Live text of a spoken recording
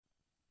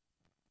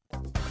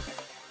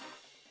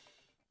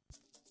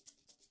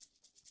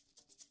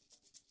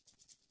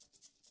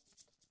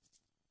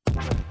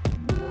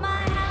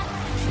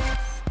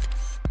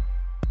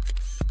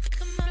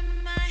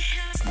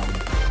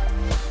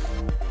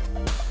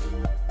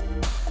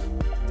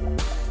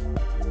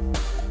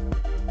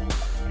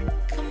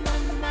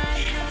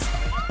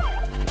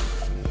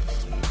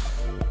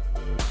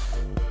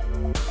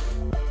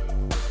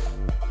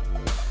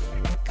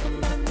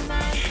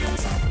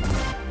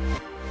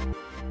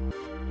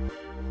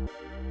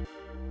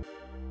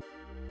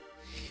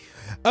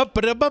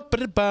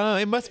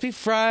It must be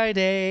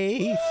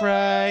Friday.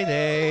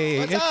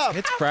 What's up?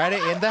 It's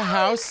Friday in the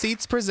House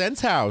Seats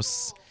Presents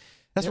House.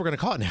 That's what we're going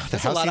to call it now.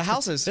 That's a lot of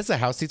houses. This is a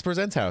House Seats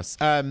Presents House.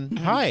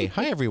 Hi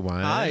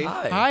everyone.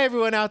 Hi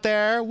Everyone out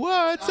there.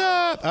 What's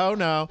up? Oh,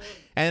 no.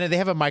 And they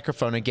have a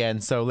microphone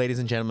again. So, ladies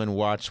and gentlemen,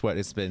 watch what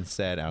has been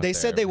said out there. They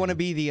said they want to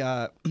be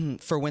the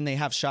for when they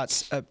have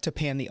shots to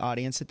pan the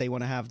audience, that they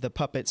want to have the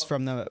puppets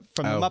from the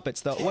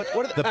Muppets. What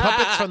are the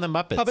puppets from the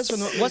Muppets? Puppets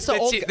from what's the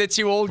old? The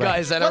two old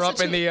guys that are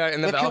up in the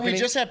balcony. Can we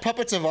just have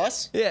puppets of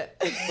us? Yeah.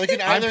 Like an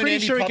I'm Andy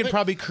pretty sure we puppet? can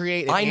probably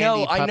create an I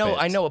know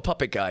Andy a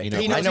puppet guy. You know,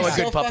 I know a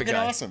good so puppet fucking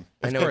Awesome. awesome.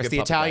 I Of know a course, good the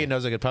puppet Italian guy.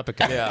 knows a good puppet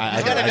guy.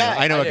 Yeah.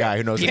 I know a guy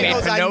who knows He a made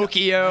guy.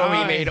 Pinocchio.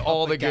 He made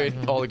all the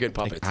good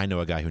puppets. I know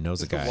a guy who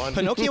knows a guy.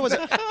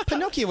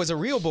 Pinocchio was a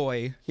real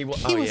boy. He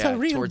was a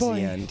real towards boy.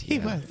 the end. He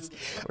yeah. was.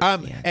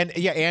 And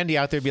yeah, Andy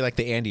out there be like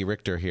the Andy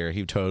Richter here.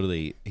 He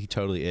totally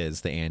is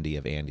the Andy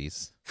of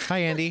Andy's. Hi,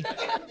 Andy.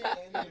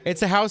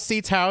 It's a House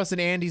Seats house, and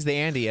Andy's the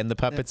Andy, and the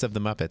puppets of the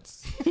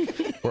Muppets.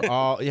 We're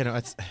all,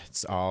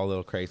 it's all a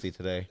little crazy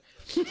today.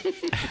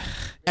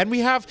 And we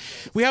have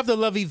the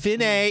lovely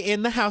Vinay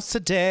in the house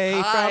today.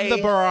 Hi. From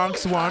the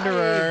Bronx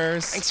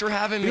Wanderers. Thanks for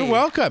having me. You're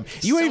welcome.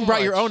 You so even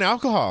brought your much. own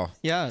alcohol.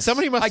 Yes.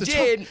 Somebody must I have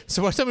did.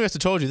 Somebody must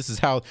have told you this is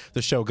how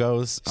the show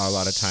goes a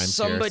lot of times.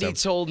 Somebody here,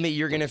 so. told me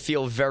you're gonna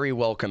feel very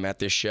welcome at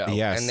this show.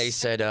 Yes. And they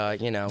said,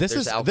 This there's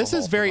is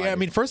alcohol very. provided. I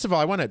mean, first of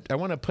all, I want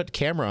to put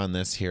camera on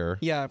this here.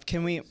 Yeah,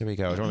 can we? There we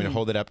go. Do you want me to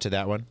hold it up to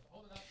that one?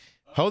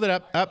 Hold it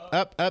up.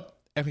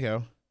 There we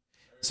go.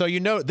 So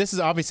this is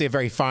obviously a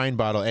very fine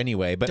bottle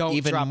anyway, but Don't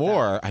even drop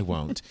more, I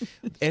won't.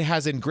 It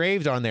has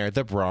engraved on there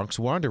the Bronx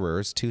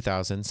Wanderers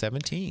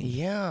 2017.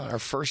 Yeah, our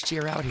first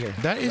year out here.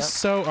 That is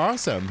so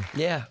awesome.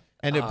 Yeah.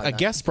 And a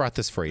guest brought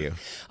this for you.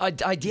 I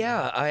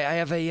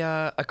have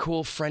a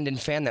cool friend and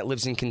fan that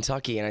lives in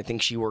Kentucky, and I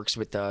think she works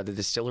with the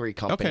distillery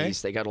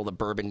companies. Okay. They got all the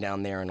bourbon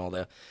down there and all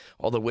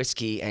the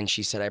whiskey. And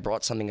she said, "I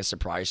brought something a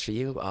surprise for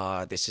you.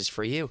 This is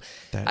for you."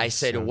 I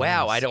said, so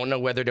 "Wow, nice. I don't know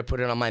whether to put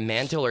it on my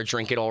mantle or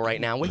drink it all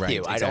right now with Right,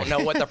 you. I exactly. don't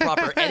know what the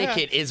proper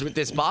etiquette is with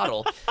this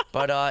bottle,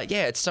 but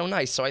yeah, it's so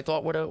nice. So I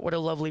thought, what a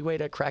lovely way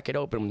to crack it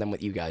open then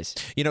with you guys.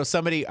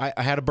 Somebody.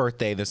 I had a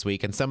birthday this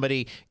week, and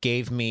somebody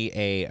gave me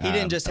a. He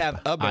didn't just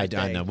have a birthday.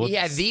 I know. Well,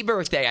 Yeah, the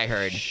birthday. I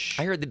heard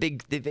the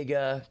big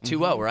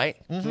 2-0, right?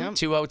 Mm-hmm.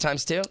 2-0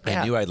 times 2.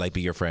 I knew I'd be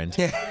your friend.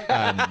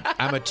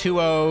 I'm a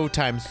 2-0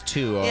 times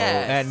 2-0.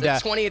 Yeah, and the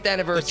 20th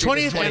anniversary.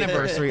 The 20th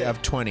anniversary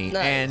of 20.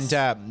 Nice.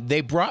 And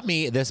they brought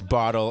me this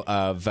bottle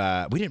of.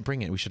 We didn't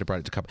bring it. We should have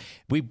brought it to cup.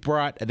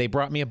 They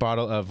brought me a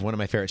bottle of one of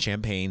my favorite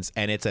champagnes,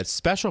 and it's a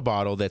special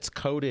bottle that's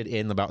coated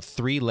in about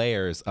 3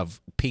 layers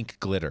of pink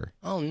glitter.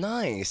 Oh,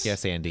 nice.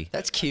 Yes, Andy.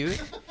 That's cute.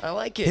 I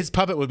like it. His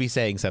puppet would be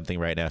saying something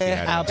right now if he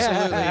had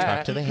Absolutely.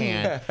 Talk to the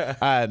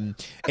hand.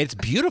 It's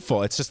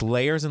beautiful. It's just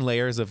layers and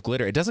layers of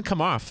glitter. It doesn't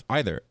come off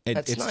either.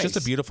 That's it's nice. just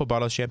a beautiful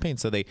bottle of champagne.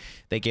 So they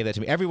gave that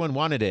to me. Everyone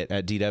wanted it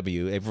at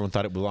DW. Everyone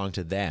thought it belonged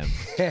to them.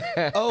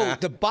 Oh,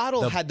 the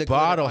bottle had the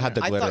bottle glitter had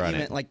the on it. glitter I thought on you it.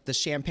 meant like the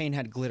champagne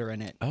had glitter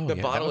in it. Oh, the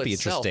yeah, bottle that would be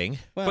itself. interesting.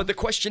 But the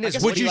question is,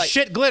 guess Would be you like-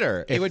 shit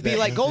glitter? It would be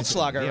like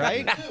Goldschlager,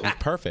 right?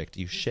 Perfect.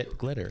 You shit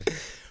glitter.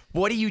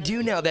 what do you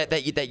do now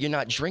that you're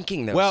not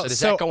drinking though? Well, so does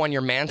that go on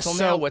your mantle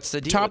now? What's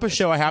the deal? Top with of it?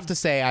 show, I have to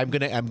say I'm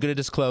gonna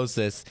disclose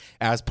this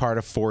as part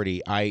of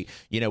 40.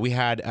 We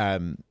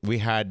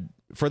had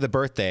for the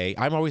birthday.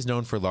 I'm always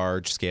known for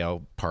large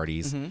scale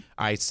parties. Mm-hmm.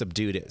 I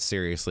subdued it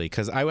seriously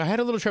because I had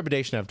a little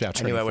trepidation about turning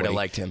 40. knew I would have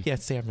liked him. Yeah,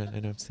 Sam, I know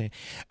what I'm saying.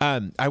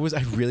 I was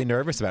really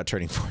nervous about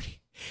turning 40.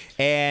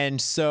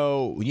 And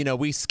so,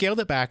 we scaled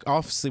it back.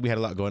 Obviously, we had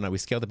a lot going on. We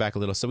scaled it back a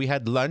little. So we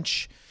had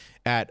lunch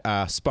at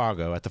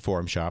Spago at the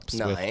Forum Shops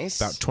with Nice.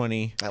 about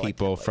 20 I like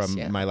people that place, from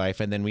yeah. my life.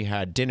 And then we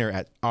had dinner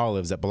at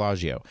Olives at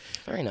Bellagio.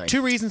 Very nice.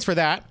 2 reasons for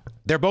that.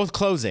 They're both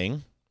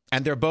closing.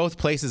 And they're both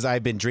places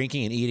I've been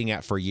drinking and eating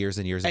at for years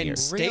and years and And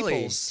years.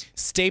 Really?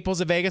 Staples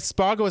of Vegas.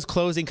 Spago is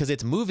closing because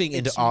it's moving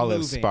into It's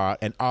Olive's moving. spot,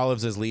 and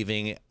Olives is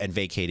leaving and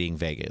vacating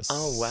Vegas.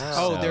 Oh, wow.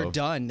 Oh, So- they're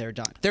done. They're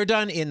done. They're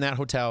done in that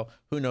hotel.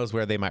 Who knows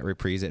where they might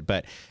reprise it?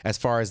 But as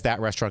far as that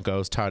restaurant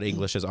goes, Todd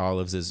English's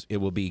Olives it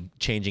will be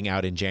changing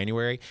out in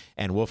January,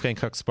 and Wolfgang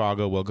Cook's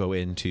Spago will go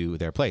into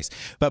their place.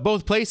 But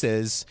both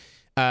places,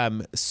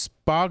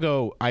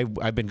 Spago,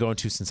 I've been going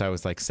to since I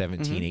was like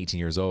 17, 18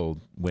 years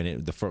old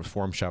when the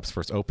Forum Shops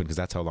first opened, because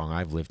that's how long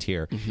I've lived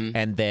here.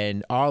 And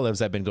then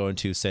Olives I've been going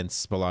to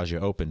since Bellagio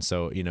opened.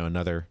 So,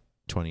 another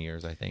 20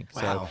 years, I think.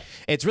 Wow. So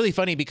it's really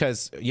funny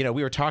because, we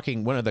were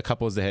talking, one of the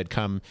couples that had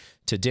come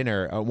to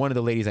dinner, one of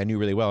the ladies I knew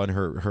really well, and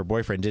her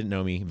boyfriend didn't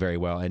know me very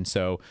well. And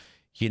so,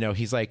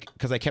 he's like,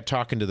 because I kept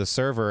talking to the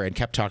server and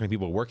kept talking to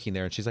people working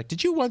there. And she's like,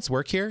 "Did you once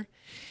work here?"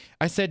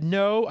 I said,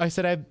 "No." I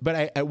said,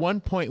 but at one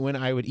point when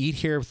I would eat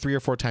here 3 or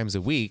 4 times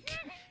a week,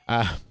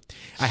 I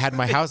had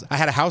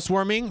a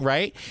housewarming,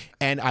 right?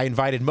 And I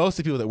invited most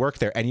of the people that work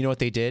there. And you know what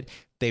they did?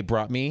 they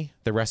brought me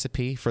the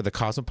recipe for the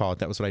Cosmopolitan.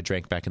 That was what I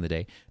drank back in the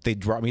day. They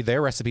brought me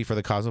their recipe for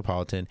the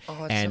Cosmopolitan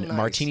and so nice.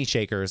 martini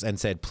shakers and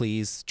said,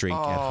 please drink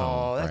at home.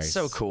 Oh, that's Bryce.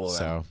 so cool.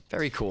 So,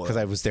 very cool. because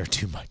I was there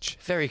too much.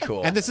 Very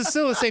cool. And this is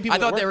still the same people. I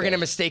thought they were going to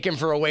mistake him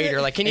for a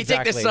waiter. Like, can you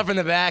take this Exactly. stuff in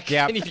the back?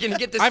 Yeah. Can you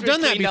get this I've food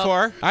done that cleaned up?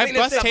 before. I've Clean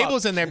this bust stuff up.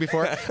 tables in there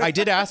before. I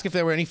did ask if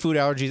there were any food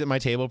allergies at my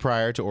table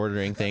prior to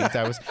ordering things.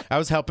 I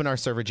was helping our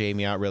server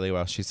Jamie out really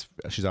well. She's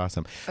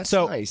awesome.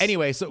 So nice.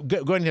 anyway, so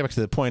going back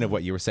to the point of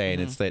what you were saying,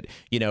 it's that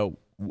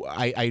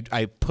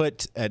I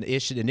put an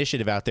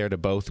initiative out there to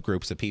both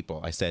groups of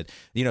people. I said,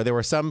 there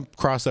were some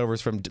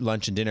crossovers from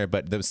lunch and dinner,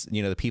 but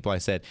the people I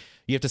said,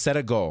 you have to set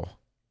a goal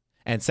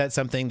and set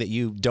something that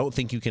you don't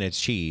think you can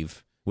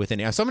achieve within.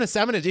 So I'm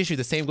going to issue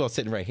the same goal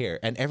sitting right here,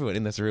 and everyone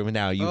in this room, and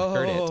now you've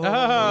heard it.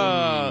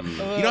 Oh.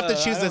 You don't have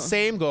to choose the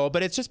same goal,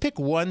 but it's just pick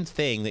one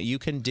thing that you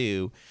can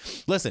do.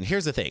 Listen,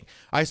 here's the thing.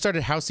 I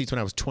started House Seats when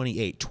I was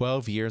 28,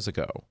 12 years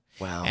ago.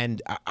 Wow.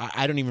 And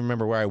I don't even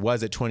remember where I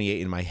was at 28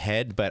 in my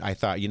head, but I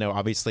thought,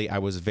 obviously I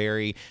was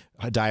very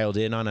dialed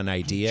in on an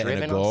idea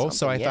Driven and a on goal.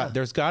 So I something, yeah. thought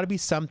there's got to be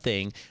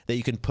something that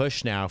you can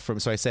push now from.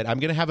 So I said, I'm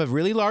going to have a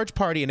really large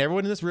party and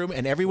everyone in this room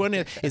and everyone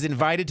is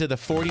invited to the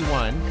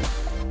 41.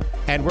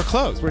 And we're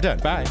closed. We're done.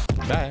 Bye.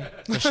 Bye.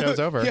 The show's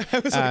over.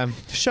 The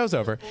show's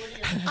over.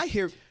 I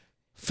hear.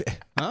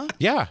 Huh?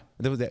 Yeah.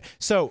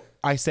 So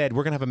I said,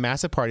 we're going to have a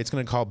massive party. It's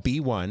going to call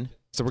B1.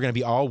 So we're going to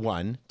be all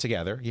one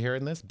together. You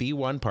hearing this?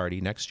 B1 party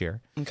next year.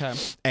 Okay.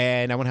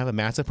 And I want to have a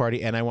massive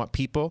party, and I want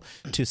people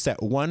to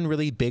set one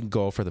really big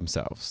goal for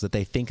themselves that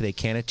they think they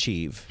can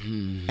achieve.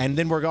 And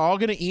then we're all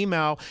going to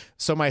email.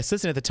 So my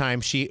assistant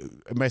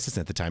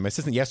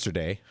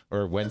yesterday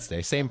or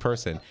Wednesday, same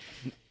person,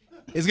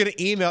 is going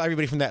to email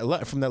everybody from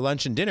the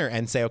lunch and dinner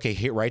and say, okay,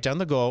 here, write down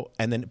the goal,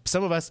 and then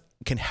some of us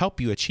can help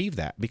you achieve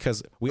that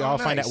because we all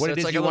find out what So it it's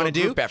is like you a want to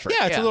little do. group effort.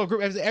 Yeah, it's a little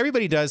group.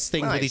 Everybody does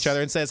things with Nice. each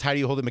other and says, how do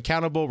you hold them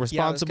accountable,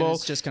 responsible,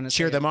 just gonna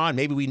cheer say them on.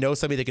 Maybe we know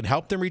somebody that can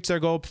help them reach their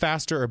goal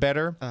faster or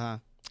better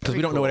because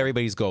we don't know what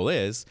everybody's goal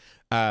is.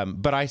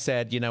 But I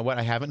said, you know what?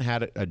 I haven't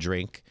had a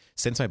drink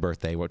since my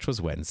birthday, which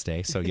was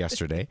Wednesday, so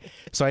yesterday.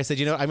 So I said,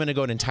 I'm going to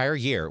go an entire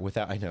year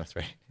without. I know that's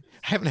right.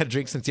 I haven't had a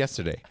drink since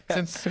yesterday,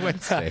 since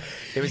Wednesday.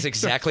 It was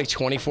exactly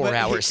 24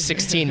 hours,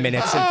 16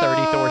 minutes, and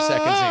 34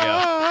 seconds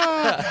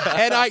ago.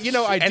 And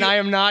I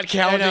am not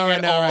counting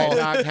at all. all.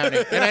 Not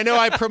counting. And I know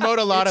I promote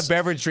a lot of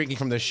beverage drinking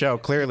from the show.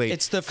 Clearly,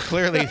 It's the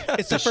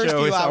it's the first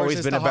show few has hours always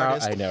is been the about.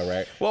 hardest. I know,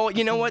 right? Well,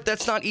 you know what?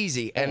 That's not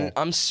easy, and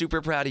I'm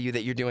super proud of you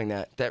that you're doing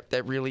that.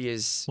 That really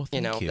is. Well,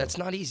 thank you. That's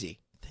not easy.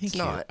 Thank it's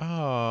you. not.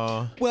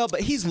 Oh, Well, but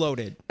he's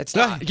loaded. It's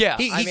not. Yeah,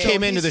 he I mean,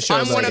 came into the show.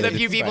 I'm one of the loaded.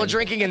 few It's people fine.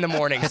 drinking in the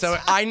morning, so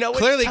I know it's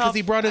Clearly, tough. because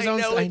he brought his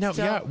own. I know. it's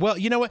Yeah. tough. Well,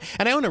 you know what?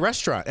 And I own a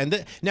restaurant.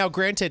 And now,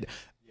 granted,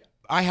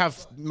 I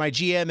have my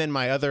GM and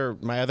my other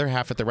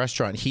half at the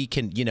restaurant. He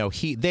can,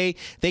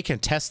 they can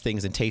test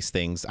things and taste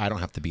things. I don't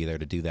have to be there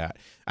to do that.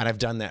 And I've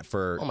done that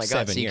for Oh my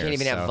 7 God! So you years. can't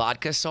even have so.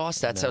 vodka sauce.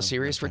 That's how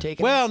serious we're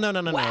taking. Well, this?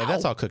 no. Wow.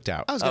 That's all cooked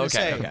out. I was going to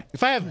Okay, say. okay.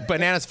 If I have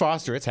bananas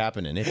Foster, it's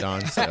happening. It's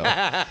on. So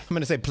I'm going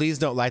to say, please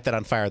don't light that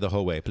on fire the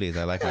whole way. Please,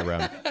 I like my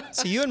rum.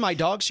 So you and my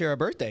dog share a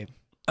birthday.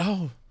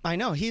 Oh, I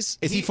know. is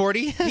he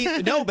 40?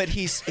 No, but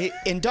he's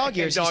in dog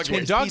years. dog he's,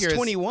 years. tw- he's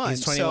 21.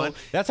 He's 21. So,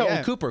 That's how yeah.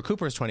 old Cooper.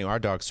 Cooper's 21. Our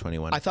dog's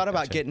 21. I thought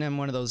about Gotcha. getting him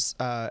one of those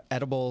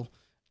edible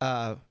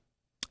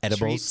edibles.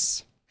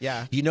 treats.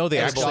 Yeah. They Edible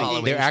actually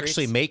Halloween they're treats?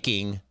 actually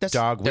making That's-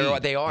 dog they're-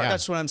 weed. they are. Yeah.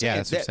 That's what I'm saying. Yeah,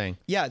 that's what I'm saying.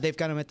 Yeah, they've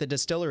got them at the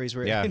distilleries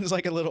where Yeah. it's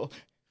like a little.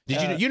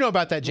 Did you know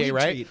about that, Jay? weed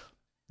Right?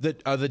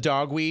 treat. The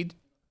dog weed.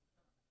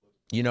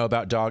 You know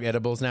about dog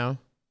edibles now?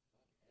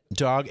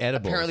 Dog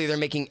edibles. Apparently, they're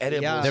making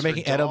edibles. Yeah. They're for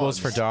making edibles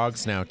dogs. for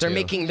dogs now too.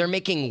 They're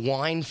making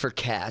wine for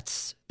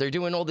cats. They're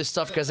doing all this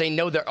stuff because they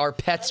know that our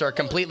pets are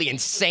completely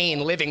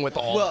insane living with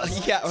all. Well, of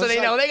us. yeah, So they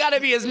it's know like- they got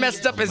to be as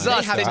messed up as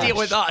us have to to- deal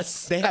with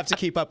us. They have to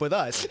keep up with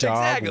us. dog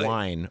exactly.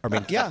 wine. I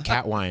mean, Yeah.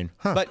 cat wine.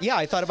 Huh. But yeah,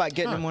 I thought about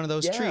getting him one of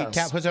those Yeah. treats.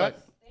 Cat what's that?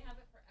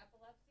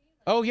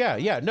 Oh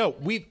yeah. No,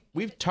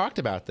 we've talked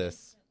about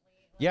this.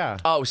 Yeah.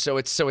 Oh, so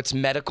it's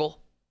medical.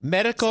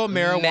 Medical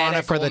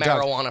marijuana for the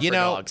dogs. marijuana You for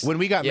know, dogs. when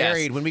we got Yes.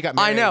 married,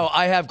 I know.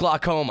 I have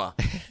glaucoma.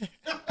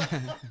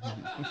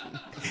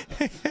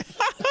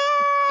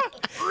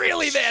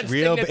 Really bad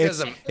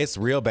stigmatism. it's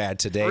real bad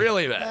today.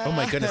 Really bad. Oh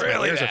my goodness, my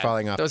Really ears bad. are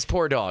falling off. Those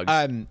poor dogs.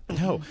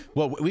 No.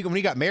 Well, when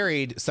we got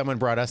married, someone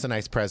brought us a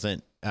nice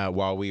present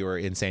while we were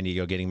in San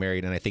Diego getting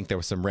married, and I think there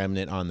was some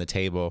remnant on the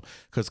table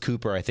because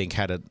Cooper, I think,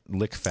 had a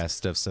lick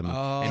fest of some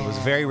and was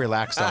very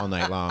relaxed all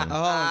night long.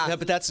 Oh, yeah,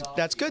 but that's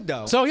good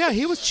though. So yeah,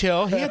 he was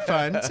chill. He had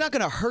fun. it's not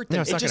gonna hurt them.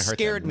 No, it's it not just gonna hurt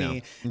scared them, no.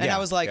 me, and Yeah, I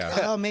was like, yeah.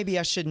 oh, maybe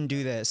I shouldn't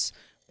do this.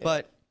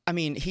 But I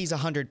mean, he's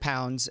 100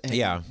 pounds and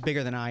Yeah.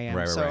 bigger than I am,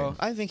 Right, so right.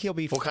 I think he'll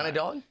be. what kind of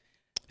dog?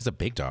 He's a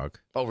big dog.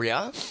 Oh,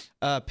 yeah.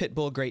 Pit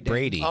bull, Great Dane.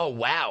 Brady. Oh,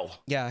 wow.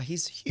 Yeah,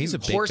 he's huge. He's a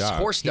big Horse- dog.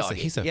 horse He's a-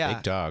 doggy. He's a Yeah.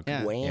 big dog.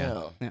 Yeah.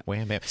 Wow. Yeah.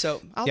 Wham, bam. So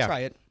I'll Yeah. try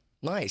it.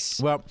 Nice.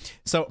 Well,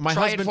 so my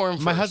Try it husband, for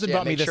him my first. husband Yeah,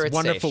 bought me make this sure it's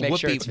wonderful safe. Make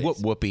sure it's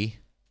safe.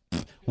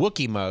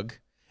 Wookie mug,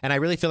 and I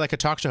really feel like a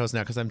talk show host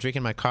now because I'm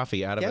drinking my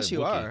coffee out of Yes, a you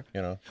Wookiee, are.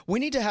 You know, We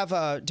need to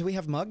have. Do we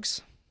have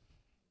mugs?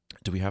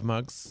 Do we have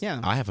mugs? Yeah.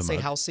 I have a Say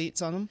mug. house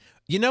seats on them.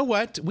 You know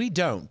what? We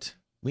don't.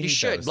 We You need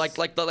should those.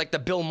 like the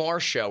Bill Maher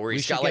show where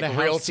he's should got get like a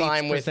House real Seats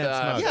time with presents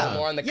mug. Bill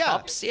Maher on the Yeah.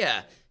 cups.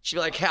 Yeah, should be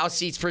like House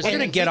Seats presents.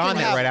 gonna get We on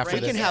can that right after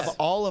We this. can have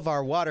all of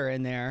our water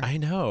in there. I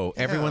know.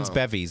 Everyone's Yeah.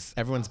 bevies.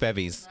 Everyone's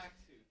bevies.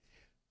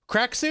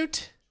 Crack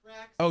suit?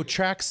 Oh,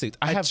 track suit.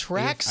 I have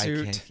track I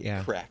suit? can't-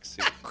 Yeah. Cracks.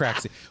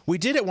 Crack suit. We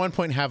did at one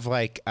point have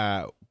like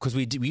because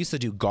we used to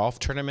do golf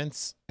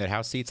tournaments at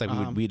house seats. Like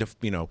we'd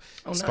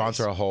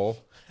sponsor a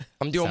hole.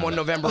 I'm doing one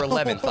November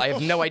 11th. I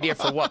have no idea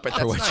for what, but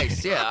that's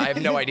nice. Yeah, I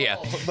have no idea.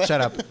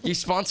 Shut up. You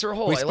sponsor a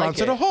hole. We I like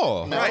sponsored it. a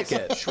hole. I like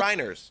it.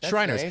 Shriners.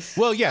 Shriners. nice.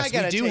 Well, I yes, we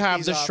gotta do take have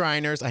these the off.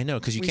 Shriners. I know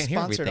because you We can't hear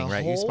sponsored everything, a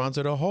right? You hole?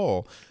 sponsored a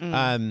hole.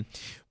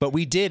 But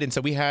we did, and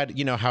so we had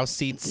house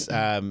seats.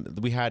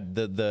 We had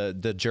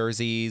the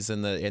jerseys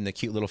and the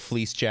cute little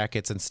fleece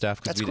jackets and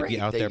stuff because That's we'd be great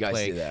out that you there guys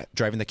playing, do that.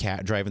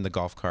 driving the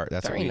golf cart.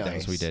 That's Very that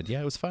was what we nice. did.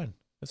 Yeah, it was fun.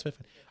 That's really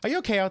fun. Are you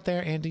okay out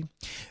there, Andy?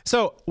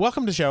 So,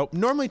 welcome to the show.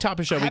 Normally, top of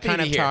the show, we Happy kind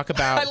to of be here. talk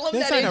about. I love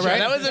Yes, that know, intro. right?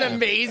 That was an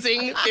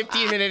amazing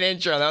 15-minute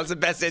intro. That was the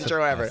best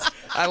intro ever.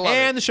 I love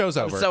And it. the show's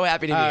over. I'm so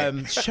happy to be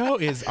here. Show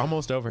is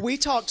almost over. We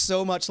talked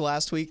so much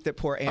last week that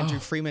poor Andrew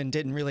Freeman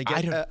didn't really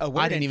get a word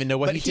I didn't in, even know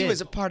what but he did.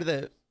 was a part of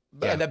the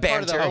The part of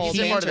banter. whole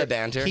He's a part of the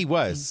banter. banter. He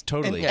was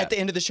totally. And at the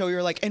end of the show, you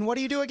were like, "And what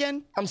do you do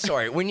again?" I'm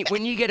sorry. When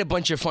you get a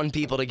bunch of fun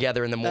people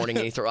together in the morning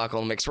and you throw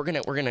alcohol in the mix, we're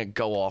gonna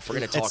go off. We're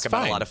gonna talk It's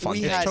about fine. a lot of fun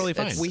We things. had totally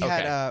fine. We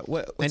had Okay.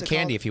 what's And it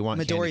candy called? if you want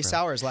candy, Midori bro.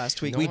 Sours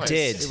last week. We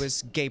did. It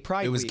was Gay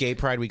Pride. It was Week. Gay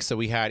Pride Week, so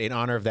we had, in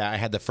honor of that, I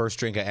had the first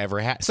drink I ever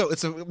had. So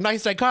it's a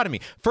nice dichotomy.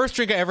 First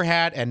drink I ever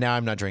had, and now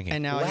I'm not drinking.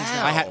 And now he's Wow.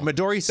 not. I had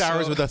Midori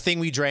Sours So- with a thing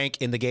we drank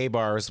in the gay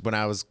bars when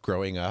I was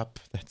growing up.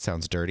 That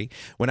sounds dirty.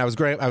 When I was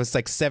growing up, I was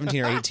like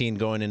 17 or 18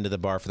 going into the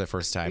bar for the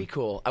first time. Pretty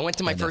cool. I went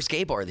to my first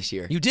gay bar this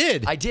year. You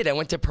did? I did. I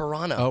went to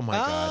Piranha. Oh my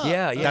God.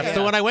 Yeah. That's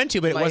the one I went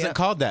to, but it My, wasn't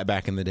called that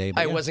back in the day.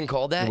 but It yeah. wasn't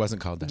called that. It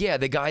wasn't called that. Yeah,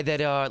 the guy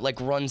that like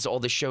runs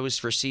all the shows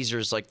for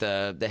Caesars, like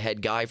the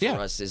head guy for Yeah.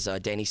 us, is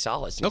Danny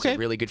Salas. He's Okay. a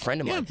really good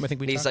friend of Yeah, mine. I think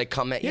we And he's talked. like,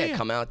 come Yeah.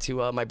 come out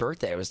to my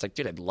birthday. I was like,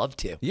 dude, I'd love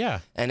to. Yeah.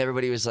 And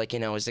everybody was like,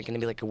 is it going to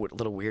be like a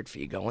little weird for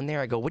you going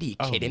there? I go, what are you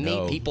kidding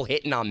no. me? People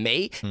hitting on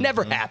me?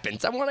 Never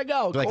happens. I want to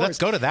go. Of Like, course. let's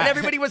go to that. And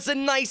everybody was the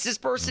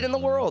nicest person in the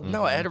world.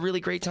 No, I had a really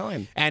great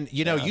time. And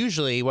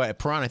usually what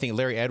Piranha, I think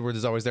Larry Edwards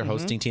is always there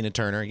hosting Tina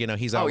Turner.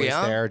 He's always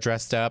yeah? there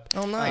dressed up.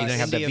 Oh, nice. You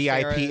have the Cindy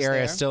Farrah VIP is area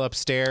there. still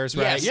upstairs,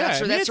 right? Yes, that's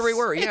I mean, that's where we it's-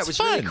 were. Yeah, it's it was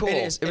really fun. cool. It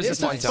is- It was it a is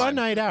fun a time. fun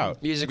night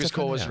out. Music It's was a fun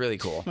cool. It night was out. really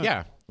cool.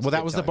 Yeah. Well,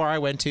 that was the time. bar I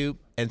went to,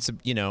 and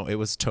it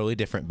was totally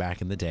different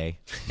back in the day,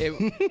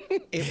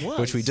 It was.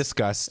 which we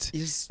discussed.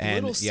 It's a and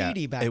little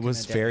seedy back It in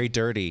was the day. very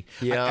dirty.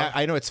 Yeah.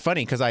 I know it's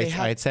funny because I They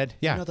had- had said,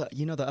 yeah,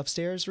 You know the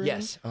upstairs room?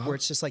 Yes, Where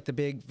it's just like the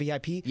big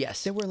VIP?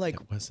 Yes. There were like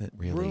it wasn't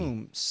really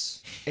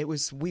rooms. It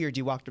was weird.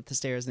 You walked up the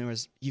stairs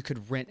and you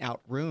could rent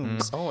out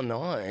rooms Oh,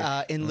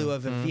 no. in lieu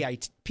of a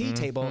VIP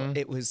table.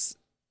 It was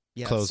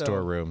Closed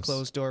door rooms.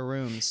 Closed door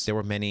rooms. There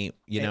were many.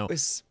 It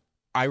was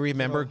I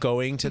remember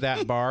going to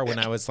that bar when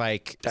I was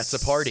like, That's the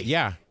party.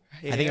 Yeah.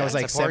 I think I was Yeah,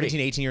 like it's a party.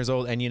 17, 18 years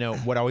old. And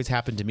what always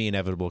happened to me,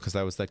 inevitable, because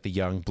I was like the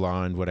young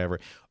blonde, whatever.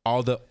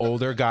 All the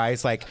older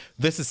guys, like,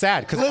 this is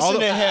sad. Because all Listen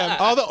to him.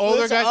 all the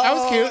older Listen- guys, I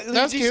was oh, cute.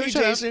 That was did you cute. see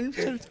Shut up. Jason?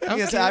 I was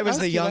Yes, cute. I was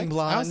the cute. young I was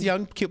blonde. the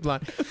young, cute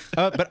blonde.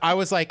 But I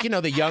was like,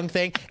 the young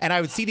thing. And I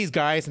would see these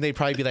guys, and they'd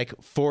probably be like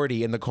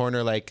 40 in the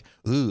corner, like,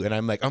 ooh. And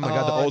I'm like, oh my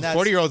God, the Oh, old that's-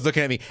 40-year-old's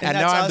looking at me. And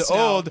now that's I'm us the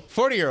now. old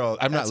 40-year-old.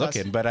 I'm not That's us.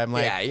 looking, but I'm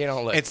like, Yeah, you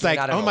don't look- It's you're like,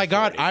 not an oh my old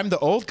God, 40. I'm the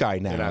old guy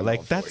now. not an Like,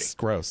 old that's 40.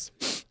 gross.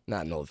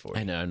 Not an old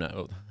 40. I know, I'm not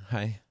old.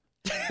 Hi.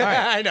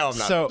 I know I'm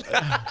not. So,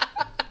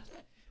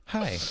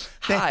 hi.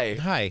 Hi.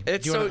 Hi.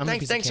 It's Do you want- so I'm gonna thanks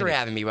piece of thanks for candy.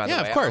 having me, by the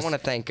Yeah, way. of course. I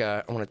want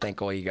to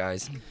thank all you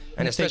guys.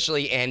 And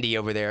especially Andy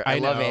over there. I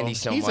love know. Andy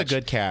so He's much. a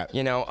good cat.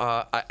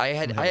 I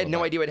had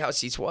no idea what House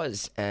Seats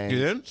was. And You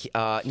didn't?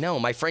 No,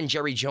 my friend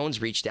Jerry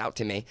Jones reached out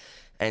to me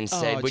and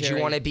said, Oh, would you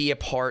Jerry. want to be a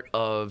part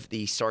of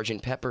the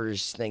Sgt.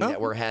 Pepper's thing that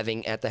we're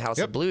having at the House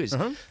Yep. of Blues?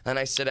 Uh-huh. And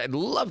I said, I'd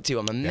love to.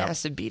 I'm a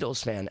massive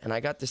Beatles fan. And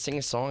I got to sing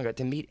a song. I got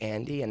to meet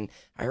Andy. And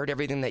I heard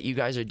everything that you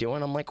guys are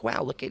doing. I'm like,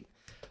 wow, look at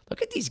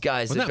these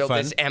guys Wasn't that that built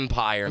fun? this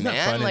empire, Wasn't that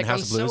man. fun in Like, I'm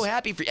House of so Blues?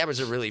 happy for you. It was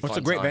a really fun a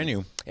great time.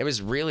 venue. It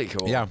was really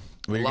cool. Yeah.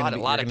 A We're lot, gonna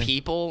be- a lot we're of gonna-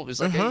 people. It was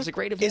like it was a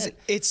great event.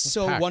 it's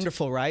so packed.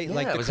 wonderful, right? Yeah,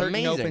 like it the was curtain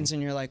amazing. opens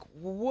and you're like,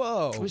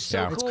 whoa. It was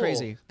so It's cool.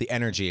 crazy. The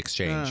energy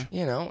exchange.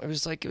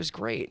 It was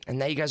great. And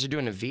now you guys are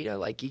doing a Vita.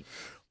 Like,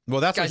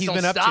 Well, that's what guys he's don't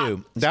been up stop. to.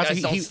 These That's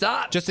guys what don't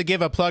stop. Just to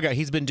give a plug out,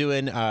 he's been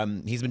doing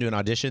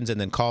auditions and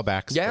then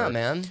callbacks. Yeah, for-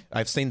 man.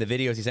 I've seen the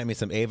videos. He sent me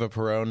some Ava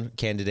Perón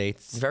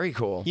candidates. very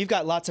cool. You've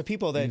got lots of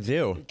people that You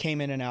do.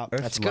 came in and out.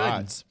 That's good.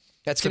 Lots.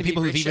 That's Some gonna be a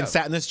people who've great even show.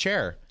 sat in this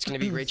chair. It's going to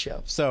be a great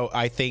show. So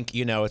I think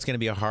it's going to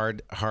be a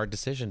hard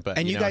decision. But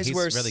And you know, guys he's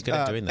were really good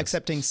at doing this.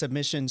 accepting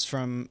submissions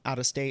from out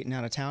of state and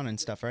out of town and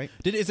stuff, right?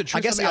 Is it true?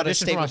 I guess somebody out of auditioned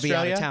state from would be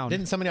out of Australia? town.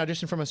 Didn't somebody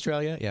audition from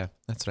Australia? Yeah,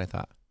 that's what I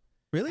thought.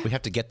 Really? We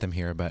have to get them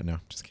here, but no,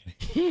 just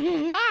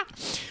kidding.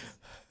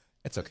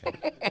 It's okay.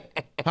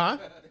 Huh?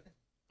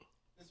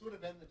 This would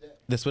have been the day.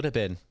 This would have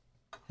been.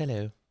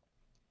 Hello.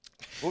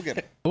 We'll get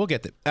it. We'll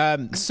get it.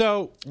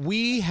 So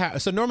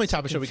normally top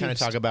of the show we kind of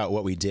talk about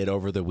what we did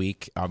over the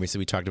week. Obviously,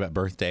 we talked about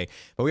birthday,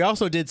 but we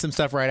we did some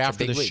stuff right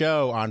after the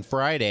show on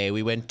Friday.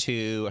 We went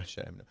to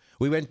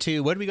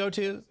what did we go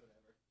to?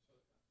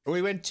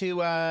 We went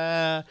to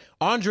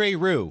Andre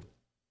Rieu.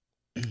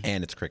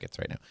 And it's crickets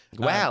right now.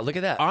 Wow, look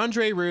at that.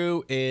 Andre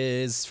Rieu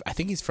I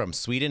think he's from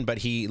Sweden, but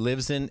he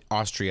lives in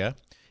Austria,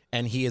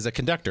 and he is a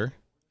conductor.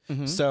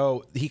 Mm-hmm.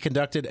 So he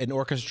conducted an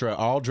orchestra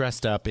all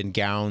dressed up in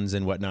gowns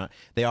and whatnot.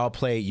 They all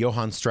play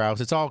Johann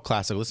Strauss. It's all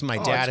classical. Listen, my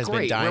dad has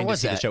been dying to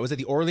see the show. It was at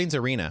the Orleans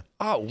Arena.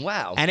 Oh,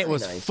 wow. And it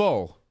was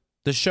full.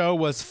 The show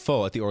was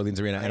full at the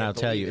Orleans Arena, and I'll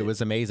tell you, it was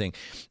amazing.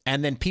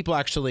 And then people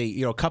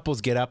actually, couples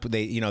get up.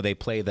 They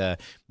play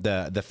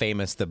the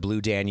famous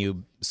Blue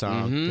Danube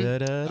song.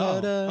 And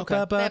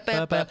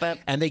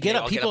they get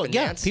up.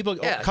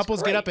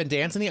 Couples get up and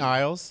dance in the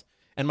aisles.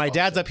 And my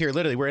dad's up here,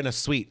 literally, we're in a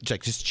suite,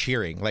 like just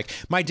cheering. Like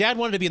my dad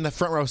wanted to be in the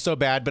front row so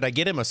bad, but I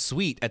get him a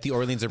suite at the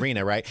Orleans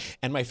Arena, right?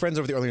 And my friends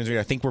over at the Orleans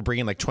Arena, I think we're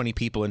bringing like 20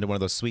 people into one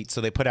of those suites,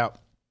 so they put out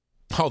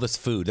all this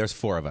food. There's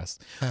 4 of us.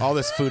 All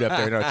this food up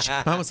there.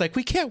 Mom was like,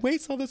 we can't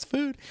waste all this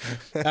food.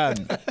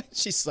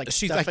 She's like,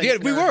 yeah,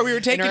 we were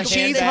taking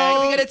cheese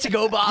home. We got a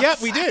to-go box.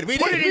 Yep, we did.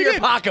 Put it in your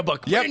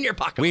pocketbook. Put it in your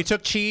pocketbook. We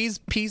took cheese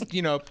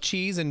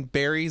and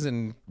berries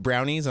and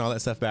brownies and all that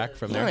stuff back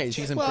from there. Nice.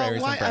 Cheese and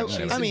berries and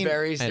brownies. I mean,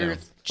 berries.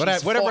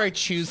 Whatever I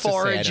choose to say.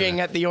 Foraging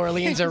at the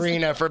Orleans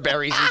Arena for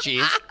berries and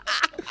cheese.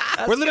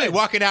 We're literally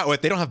walking out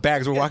with, they don't have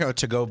bags. We're walking out with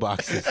to-go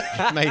boxes.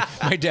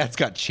 My dad's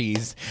got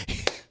cheese.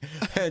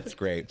 It's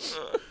great.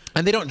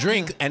 And they don't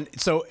drink. And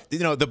so,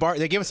 the bar,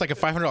 they give us like a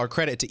 $500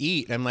 credit to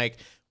eat. And I'm like,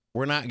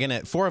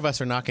 4 of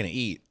us are not going to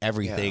eat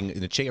everything,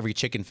 every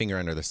chicken finger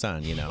under the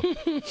sun,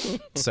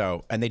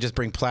 So, and they just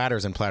bring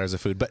platters and platters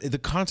of food. But the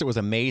concert was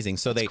amazing.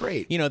 So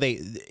great.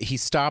 He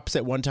stops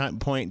at one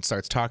point,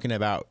 starts talking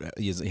about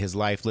his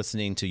life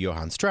listening to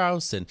Johann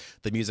Strauss and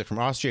the music from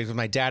Austria. Because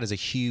my dad is a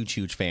huge,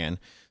 huge fan.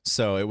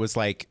 So it was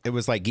like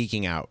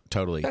geeking out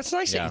totally. That's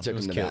nice that you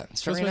took him to that.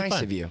 It's very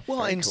nice of you.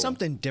 Well, and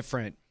something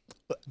different.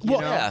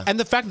 And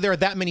the fact that there are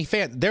that many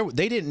fans,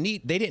 they didn't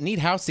need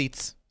house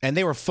seats, and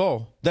they were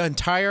full. The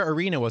entire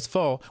arena was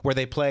full, where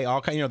they play all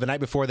kind. The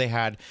night before they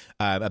had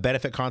a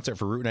benefit concert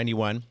for Route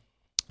 91.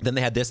 Then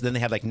they had this. Then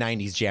they had like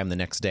 90s Jam the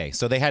next day.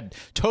 So they had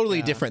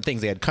totally different things.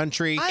 They had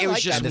country. It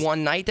was just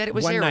one night that it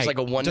was there. It was like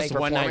a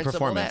one-night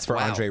performance for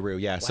Andre Rieu.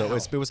 Yeah. So it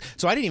was.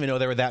 So I didn't even know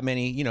there were that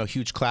many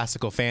huge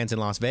classical fans in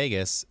Las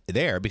Vegas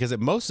there, because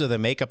most of the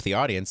makeup the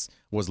audience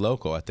was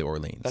local at the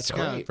Orleans. That's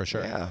great for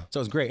sure. Yeah. So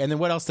it was great. And then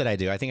what else did I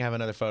do? I think I have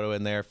another photo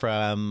in there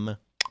from.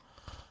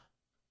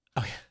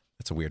 Oh yeah,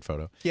 that's a weird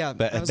photo. Yeah,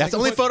 but that's the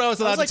only photo I was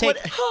allowed to take.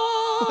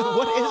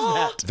 What is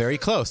that? Very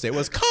close. It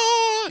was.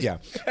 Yeah.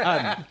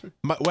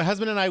 My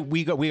husband and I,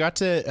 we got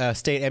to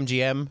stay at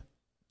MGM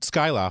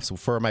Skylofts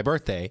for my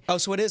birthday. Oh,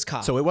 so it is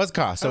Ka. So it was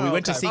Ka. So we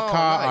went to see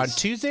Ka on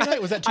Tuesday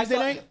night. Was that Tuesday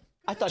night?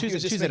 I thought he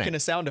was just making a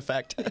sound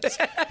effect.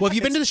 Well, have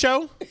you been to the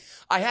show?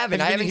 I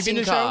haven't. I haven't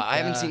seen Ka. I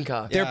haven't seen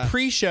Ka. Their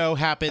pre-show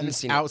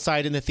happens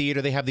outside in the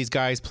theater. They have these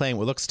guys playing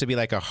what looks to be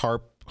like a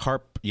harp,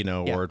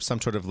 or some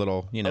sort of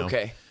little,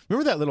 Okay.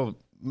 Remember that little,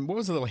 what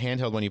was the little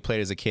handheld when you played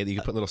as a kid that you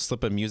could put a little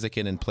slip of music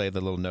in and play the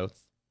little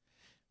notes?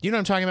 You know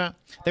what I'm talking about?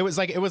 It was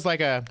like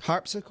a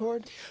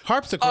harpsichord,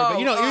 but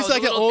it was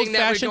like an old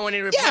fashioned. Going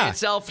in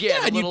itself.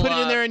 Yeah, and you put it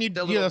in there and you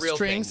little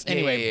strings. Thing.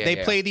 Anyway,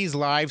 they play these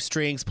live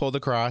strings pulled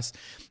across,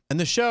 and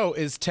the show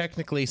is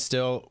technically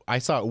still. I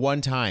saw it one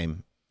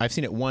time. I've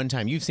seen it one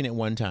time. You've seen it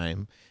one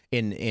time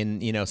in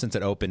since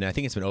it opened. I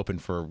think it's been open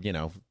for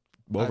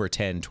over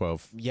 10,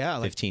 12,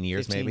 15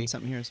 years 15 maybe.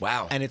 Something years.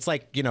 Wow. And it's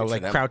like,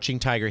 like Crouching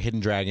Tiger, Hidden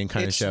Dragon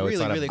kind of show.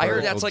 Really, it's really I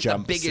heard that's like the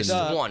biggest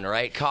one,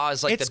 right?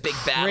 Ka's like the big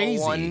battle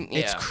one. Yeah.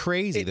 It's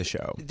crazy, the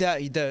show.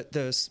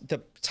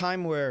 The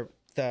time where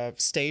the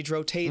stage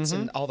rotates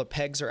and all the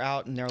pegs are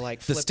out and they're like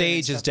the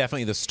stage is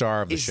definitely the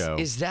star of the show.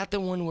 Is that the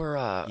one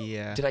where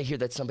did I hear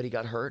that somebody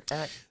got hurt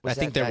at? I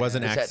think there was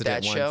an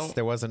accident once.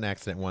 There was an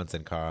accident once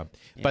in Ka.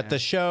 But the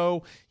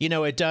show,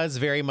 it does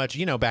very much,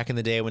 back in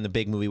the day when the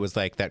big movie was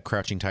like that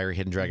Crouching Tiger,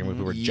 Hidden Dragon, where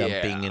people were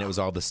jumping and it was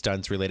all the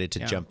stunts related to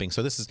jumping.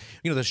 So this is,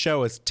 the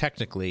show is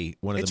technically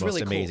one of the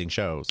most amazing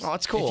shows. Oh,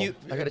 it's cool.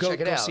 I got to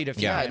check it out.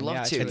 I'd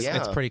love to.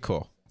 It's pretty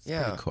cool.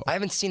 Yeah, cool. I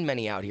haven't seen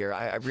many out here.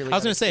 I really. I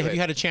was going to say, have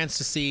you had a chance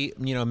to see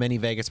many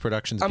Vegas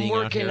productions? I'm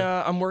working.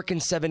 I'm working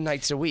 7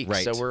 nights a week,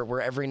 right. So we're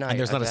every night. And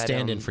there's not a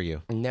stand-in for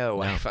you.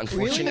 No.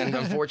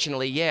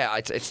 Unfortunately, yeah.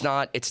 It's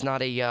not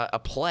a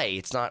play.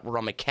 It's not where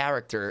I'm a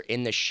character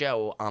in the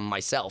show. I'm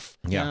myself.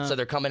 Yeah. So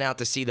they're coming out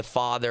to see the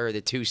father,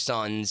 the 2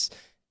 sons,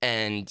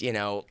 and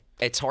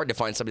it's hard to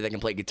find somebody that can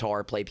play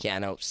guitar, play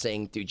piano,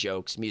 sing, do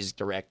jokes, music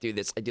direct, do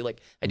this. I do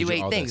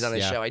 8 things on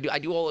the show. I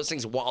do all those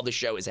things while the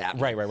show is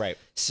happening. Right.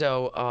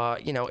 So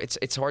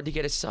it's hard to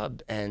get a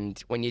sub, and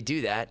when you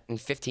do that, in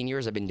 15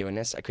 years I've been doing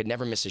this, I could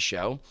never miss a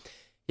show.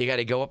 You got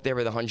to go up there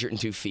with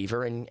 102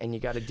 fever, and you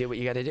got to do what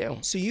you got to do.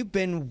 So you've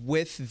been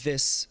with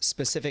this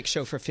specific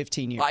show for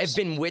 15 years. I've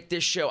been with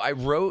this show. I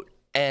wrote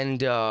and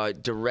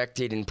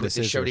directed and put This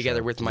the is show your together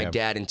show. with my Yeah.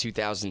 dad in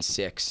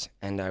 2006.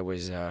 And I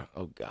was,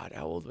 oh God,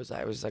 how old was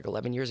I? I was like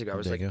 11 years ago. I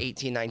was There like you go.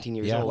 18, 19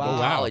 years Yeah. old Wow. in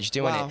college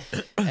doing Wow.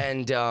 it.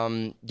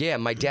 And yeah,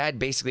 my dad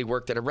basically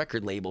worked at a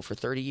record label for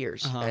 30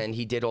 years. And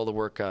he did all the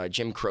work,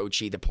 Jim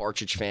Croce, the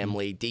Partridge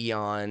Family,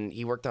 Dion.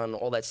 He worked on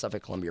all that stuff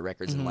at Columbia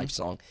Records and Life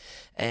Song.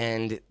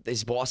 And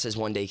his bosses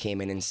one day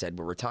came in and said,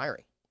 we're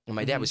retiring. And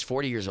my dad was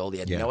 40 years old. He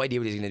had no idea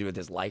what he was going to do with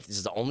his life. This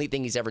is the only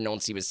thing he's ever known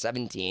since he was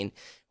 17.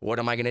 What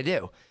am I going to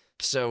do?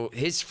 So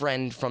his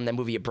friend from the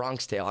movie A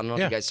Bronx Tale, I don't know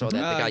if you guys saw that,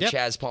 the guy Yep.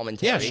 Chaz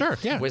Palminteri, Yeah, sure,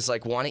 yeah. was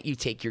like, why don't you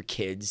take your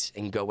kids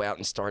and go out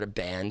and start a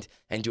band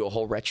and do a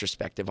whole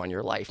retrospective on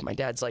your life? My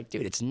dad's like,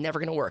 dude, it's never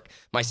going to work.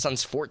 My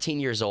son's 14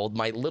 years old.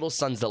 My little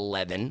son's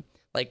 11.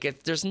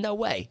 Like, there's no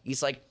way.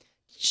 He's like,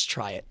 just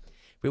try it.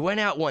 We went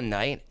out one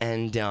night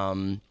and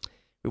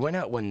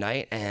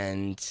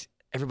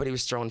everybody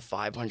was throwing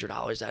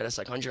 $500 at us,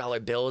 like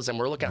 $100 bills, and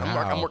we're looking. Wow.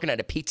 I'm working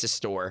at a pizza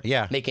store,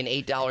 Yeah. making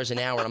 $8 an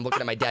hour. And I'm looking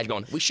at my dad,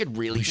 going, "We should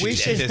really do We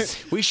should-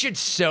 this. We should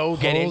so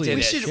get Holy into We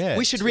this. shit.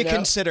 we should You know?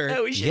 reconsider.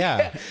 Yeah, we should.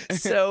 Yeah.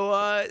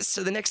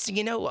 So the next thing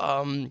you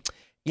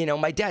know,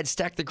 my dad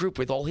stacked the group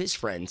with all his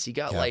friends. He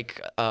got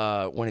like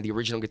one of the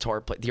original guitar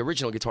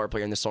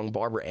player in the song,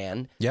 Barbara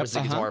Ann, was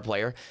the guitar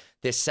player.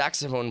 The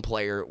saxophone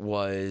player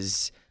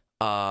was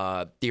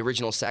the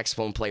original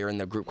saxophone player in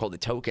the group called the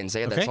Tokens.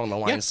 They had that Okay. song, The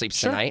Lion Yeah, Sleeps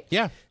sure. Tonight.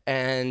 Yeah.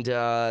 And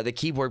the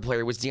keyboard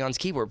player was Dion's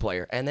keyboard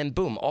player. And then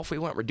boom, off we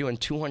went. We're doing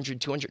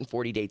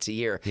 240 dates a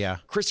year. Yeah.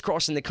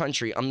 Crisscrossing the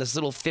country. I'm this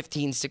little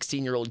 15,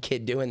 16-year-old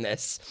kid doing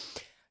this.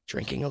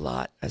 Drinking a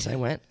lot as I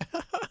went,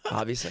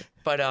 obviously.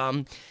 But At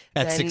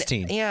then,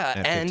 16. yeah,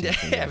 At and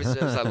 15, it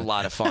was a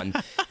lot of fun.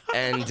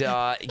 And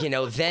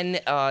then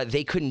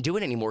they couldn't do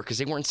it anymore because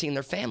they weren't seeing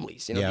their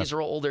families. Yeah. These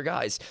are all older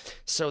guys,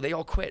 so they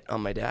all quit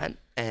on my dad.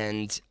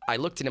 And I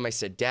looked at him. I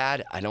said,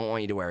 "Dad, I don't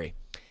want you to worry.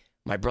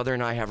 My brother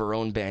and I have our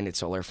own band.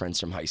 It's all our friends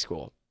from high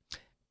school."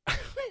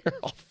 We're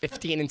all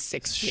 15 and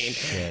 16.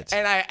 Shit.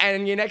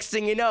 And the next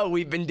thing you know,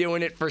 we've been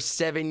doing it for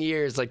 7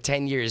 years, like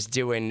 10 years,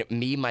 doing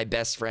me, my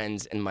best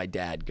friends, and my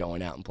dad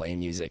going out and playing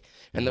music.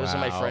 And those are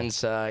my Wow.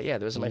 friends. Those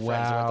are my friends.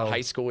 I went Wow. to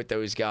high school with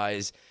those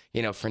guys.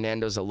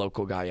 Fernando's a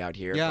local guy out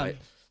here. Yeah. But,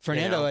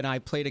 Fernando and I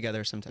play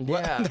together sometimes.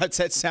 Yeah.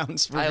 that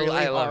sounds I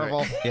really love it.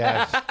 horrible.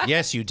 Yeah.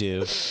 Yes, you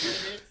do.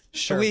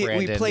 Sure, we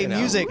Brandon, play you know.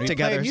 music We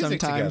together play music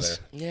sometimes.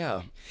 together.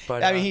 yeah.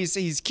 But I mean,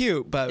 he's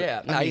cute, but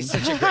yeah, I mean, he's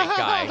such a great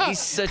guy. He's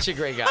such a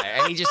great guy,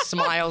 and he just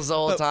smiles the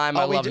whole time.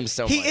 I love him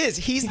so much. He is.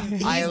 He's I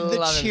the love him so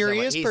much.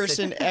 cheeriest He's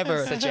person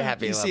ever. such a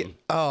happy You love see- him.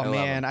 Oh I love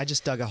man, him. I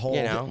just dug a hole.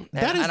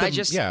 That is and the- I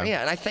just yeah.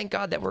 and I thank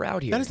God that we're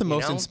out here. That is the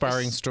most you know?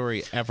 inspiring This-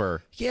 story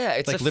ever. Yeah,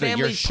 it's Like a literally,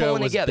 family your show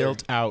pulling was together.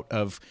 built out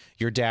of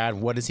your dad.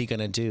 What is he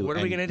gonna do? What are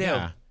we And, gonna do?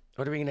 yeah,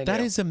 What are we gonna do?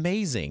 that is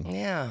amazing.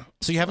 yeah.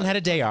 So you haven't had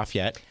a day off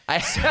yet.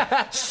 I've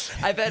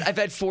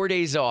had 4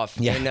 days off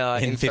Yeah,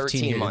 in 15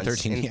 13 years, months.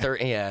 13,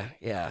 In yeah.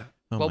 yeah.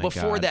 Oh well, my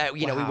before God. that,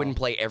 we Wow. wouldn't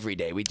play every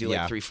day. We do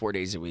Yeah. like 3-4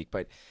 days a week.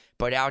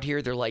 But out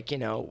here, they're like,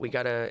 we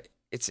gotta.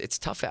 It's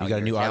tough out You here.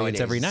 got a new audience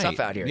nowadays. every It's night. tough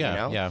out here.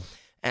 Yeah, yeah.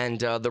 And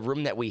the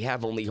room that we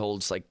have only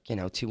holds like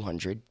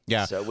 200.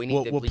 Yeah, So we need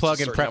we'll, to we'll reach a plug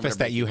and certain preface number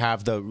that of you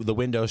have the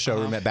window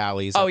showroom at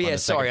Bally's. Oh up on yeah, the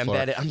second sorry, I'm floor.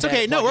 bad. I'm It's bad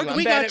okay. at No, plugging- we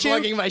I'm bad got at you.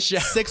 plugging my show.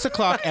 6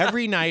 o'clock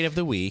every night of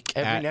the week.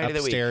 Every night of the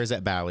week. Upstairs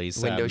at Bally's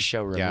window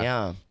showroom.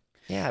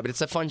 Yeah, but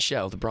it's a fun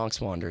show, The Bronx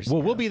Wanders.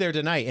 Well, we'll be there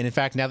tonight, and in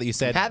fact, now that you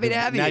said Happy to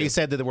have now you. you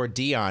said that the word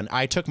Dion,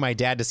 I took my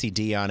dad to see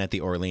Dion at the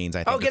Orleans.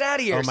 I think. Oh, get out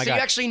of here. Oh my So you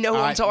God. actually know who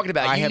I'm talking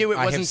about. You knew it I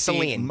have wasn't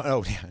Celine.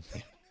 Oh yeah.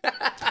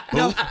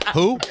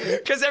 Who?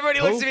 Because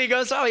everybody looks at me and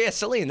goes, "Oh yeah,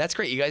 Celine, that's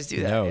great. You guys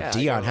do that." No, Yeah,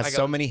 Dion I has go,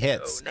 so many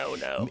hits.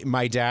 No.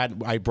 My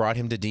dad, I brought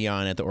him to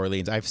Dion at the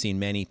Orleans. I've seen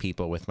many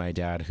people with my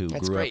dad who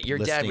That's grew great. up Your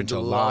dad listening would to a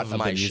lot love of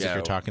my the music show.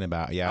 you're talking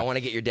about. Yeah. I want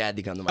to get your dad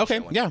to come to my Okay.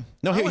 show. Yeah.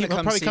 No, he'll wanna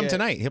come probably see come it.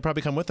 tonight. He'll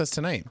probably come with us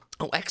tonight.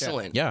 Oh,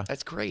 excellent. Yeah.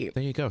 That's great.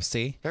 There you go.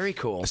 See. Very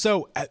cool.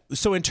 So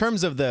in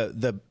terms of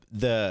the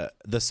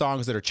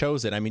songs that are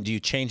chosen, I mean, do you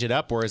change it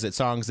up, or is it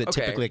songs that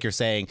Okay. typically, like you're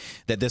saying,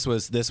 that this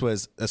was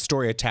a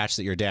story attached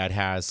that your dad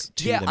has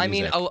to Yeah, the I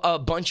mean, music? a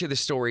bunch of the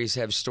stories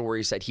have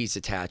stories that he's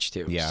attached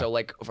to. Yeah. So,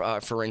 like,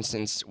 for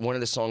instance, one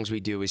of the songs we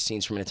do is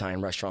Scenes from an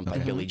Italian Restaurant by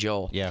Billy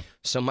Joel. Yeah.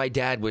 So my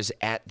dad was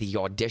at the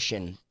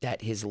audition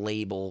that his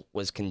label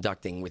was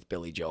conducting with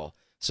Billy Joel.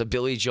 So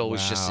Billy Joel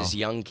was just Wow. this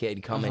young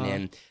kid coming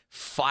in,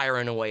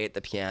 firing away at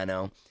the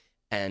piano.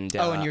 And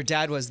and your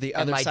dad was the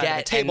other my side dad,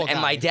 of the table and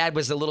guy. my dad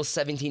was a little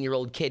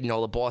 17-year-old kid, and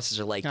all the bosses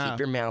are like, Ah. keep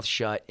your mouth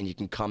shut, and you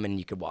can come in and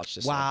you can watch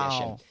this Wow.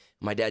 audition.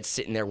 My dad's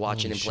sitting there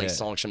watching Holy him play shit.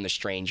 songs from The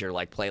Stranger,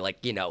 like play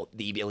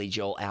the Billy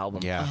Joel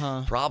album.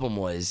 Yeah. Problem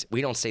was,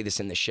 we don't say this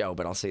in the show,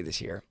 but I'll say this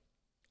here.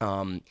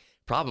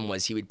 Problem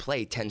was, he would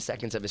play 10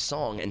 seconds of his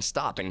song and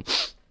stop, and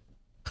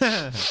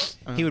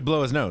He would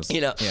blow his nose.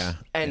 Yeah.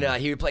 and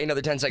he would play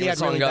another 10 seconds He of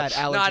the had song really and go,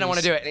 bad no, I don't allergies. want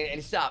to do it, and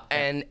he stopped.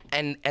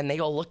 And they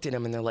all looked at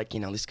him and they're like,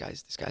 this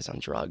guy's on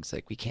drugs.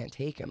 Like, we can't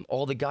take him.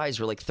 All the guys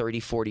were like 30,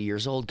 40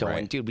 years old going,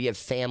 Right. dude, we have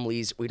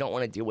families. We don't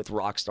want to deal with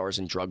rock stars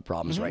and drug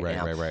problems right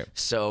now. Right.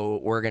 So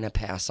we're going to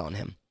pass on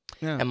him.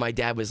 Yeah. And my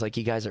dad was like,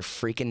 "You guys are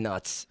freaking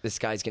nuts. This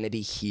guy's gonna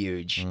be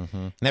huge."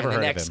 Never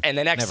heard of him. And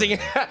the next Never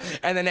thing,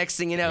 and the next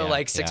thing you know, Yeah,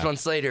 like 6 yeah.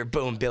 months later,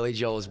 boom, Billy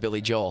Joel is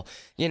Billy Joel.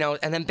 You know,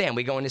 and then bam,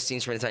 we go into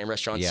Scenes from an Italian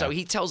Restaurant. Yeah. So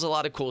he tells a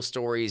lot of cool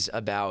stories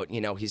about,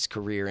 you know, his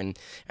career and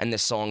the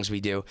songs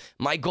we do.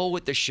 My goal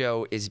with the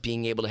show is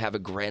being able to have a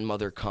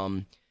grandmother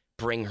come,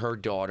 bring her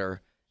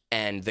daughter,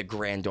 and the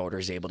granddaughter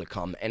is able to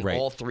come, and Right.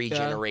 all three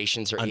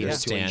generations are able to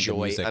Understand the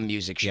enjoy music. a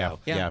music Yeah, show.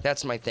 yeah.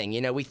 That's my thing. You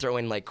know, we throw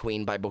in like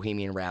Queen by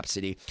Bohemian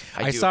Rhapsody.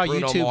 I do a saw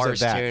Bruno YouTubes of Mars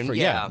that tune. for-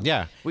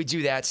 yeah. We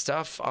do that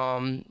stuff.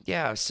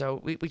 Yeah.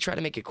 So we try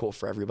to make it cool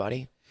for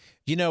everybody.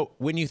 You know,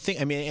 when you think,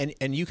 I mean,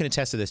 and you can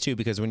attest to this too,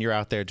 because when you're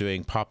out there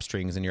doing pop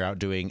strings and you're out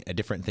doing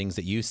different things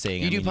that you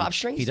sing. You I do mean, pop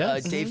strings? He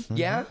does. Dave.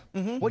 Yeah.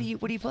 What do you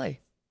play?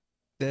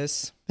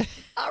 This.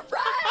 All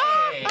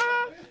right.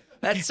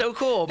 That's so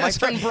cool. My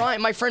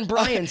friend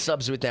Brian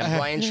subs with them.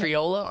 Brian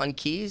Triola on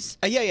keys.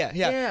 Yeah.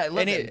 Yeah, I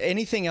love it.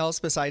 Anything else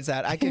besides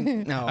that, I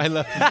can. No. I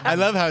love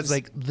how it's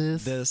like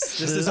this.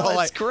 This is all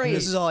That's I. great.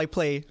 This is all I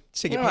play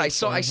to get No, paid I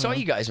for. saw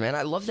you guys, man.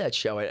 I love that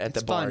show at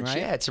the fun, Barge. right?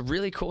 Yeah, it's a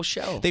really cool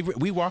show.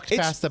 We walked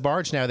past the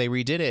barge now. They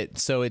redid it,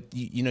 so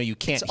you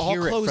can't It's all hear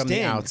it from closed the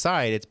in.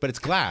 outside. But it's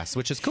glass,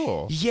 which is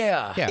cool.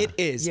 yeah. Yeah. It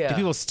is. Yeah. Do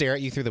people stare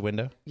at you through the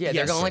window? Yeah,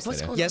 they're Yes. going like, Yes, what's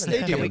they going do. Yes, on they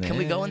there? do. Can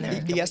we go in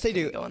there? Yes, they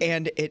do. Can we go in there?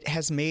 And it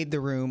has made the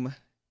room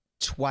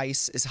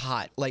twice as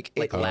hot. Like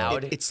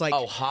loud? It's like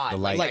hot.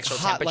 light. like actual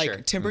hot temperature.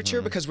 like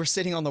temperature because we're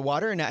sitting on the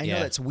water, and I know Yeah.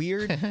 that's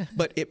weird,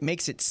 but it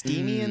makes it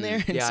steamy in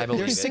there. And Yeah, I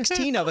believe there's it.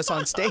 16 of us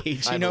on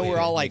stage. I You know, believe we're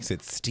it. all like Makes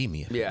it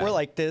steamy. Yeah. we're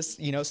like this,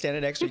 you know,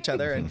 standing next to each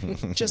other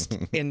and just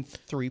in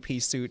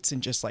 3-piece suits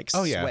and just like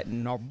Oh, yeah.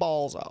 sweating our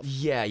balls off.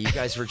 Yeah, you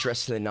guys were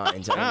dressed to the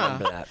nines. I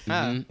remember that.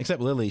 Mhm.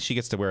 Except Lily, she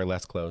gets to wear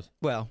less clothes,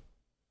 Well,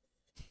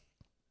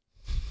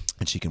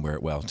 and she can wear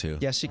it well too.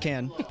 yes, you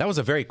can. That was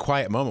a very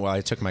quiet moment while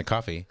I took my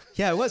coffee.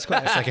 Yeah, it was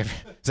quite. Like, is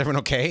everyone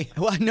okay?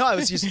 Well, no, I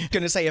was just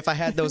gonna say if I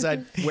had those,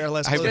 I'd wear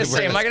less I clothes. would I was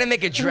gonna say, am I gonna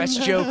make a dress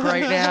joke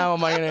right now?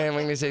 Am I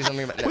gonna say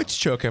something about no. Which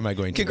joke am I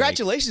going to make?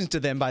 Congratulations to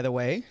them, by the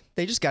way.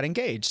 They just got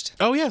engaged.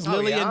 Oh yes, Oh,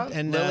 Lily yeah?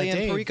 and Lily and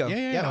Dave. Perico.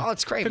 Yeah. Yeah. Oh,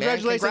 it's great, man.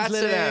 Congratulations, Congrats to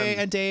Lily them.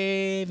 and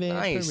Dave. And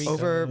Nice. Perico.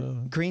 Over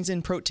Greens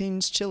and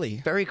Proteins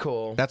chili. Very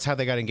cool. That's how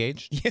they got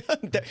engaged.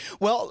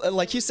 Well,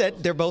 like you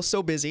said, they're both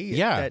so busy.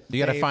 Yeah, that you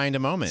got to they- find a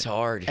moment. It's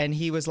hard. And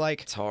he was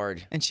like, It's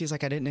hard. and she's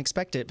like, I didn't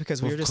expect it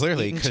because we Well, were just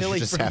clearly, eating because chili you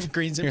just from have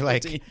Greens and you're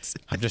like, Proteins.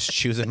 I'm just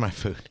choosing my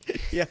food.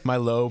 Yeah. my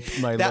low I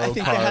carb think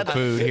they had-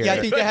 food here. yeah, I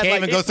think they had,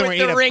 Can't like- even go He somewhere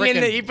and eat a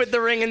frickin'. He put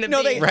the ring in the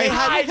No, they- beef. they Ah,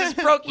 had- I just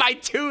broke my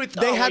tooth.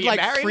 They Oh, had will you like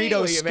marry me?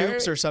 Will Frito you marry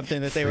scoops me? or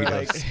something that they were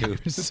like.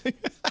 Scoops.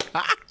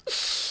 I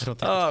don't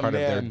think it's Oh, part of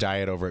their man.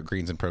 diet over at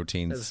Greens and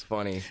Proteins. That's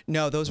funny.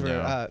 No, those were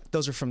No.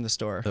 from the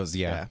store. Those,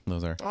 yeah,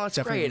 those are. Oh, that's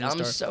Definitely great. from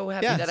the I'm store. so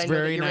happy Yeah, that I it's know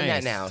that very you're in that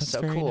nice. now. That's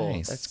So very cool.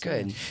 nice. That's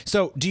good.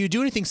 So, do you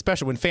do anything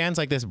special when fans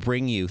like this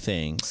bring you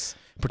things?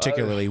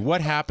 Particularly,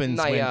 what happens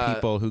when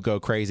people who go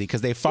crazy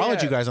because they followed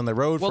yeah. you guys on the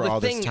road for all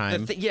this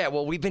time? Yeah,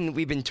 well, we've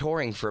been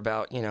touring for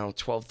about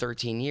 12,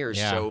 13 years.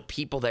 Yeah. So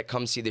people that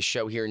come see the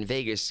show here in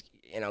Vegas,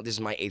 this is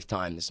my 8th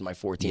time. This is my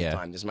 14th Yeah.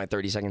 time. This is my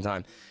 32nd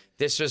time.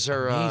 This was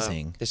her.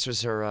 Amazing. This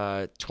was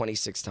her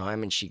 26th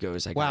time, and she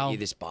goes, "I Wow. got you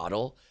this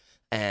bottle."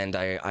 And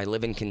I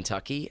live in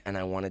Kentucky, and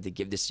I wanted to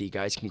give this to you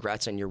guys.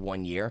 Congrats on your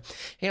 1 year.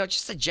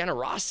 Just the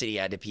generosity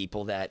out of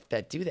people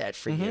that do that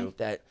for you.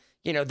 That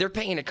they're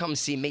paying to come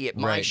see me at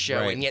my Right, show,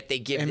 right. and yet they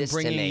give And this to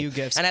bringing me. you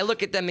gifts. And I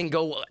look at them and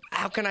go, well,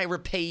 "How can I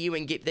repay you?"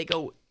 And give? They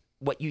go,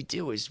 "What you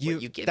do is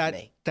what you give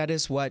me."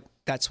 That's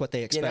what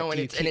they expect.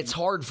 And it's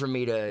hard for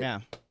me to. yeah.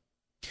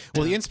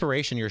 Well, the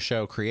inspiration your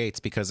show creates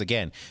because,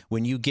 again,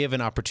 when you give an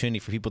opportunity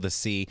for people to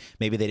see,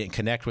 maybe they didn't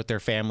connect with their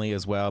family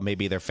as well,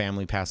 maybe their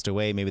family passed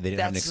away, maybe they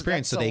didn't have an That's-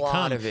 experience, so that's a they lot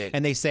come of it.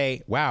 and they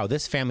say, "Wow,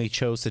 this family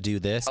chose to do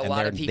this," A and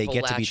lot of they people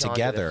get to be latch onto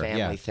together. the family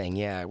Yeah, thing.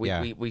 Yeah,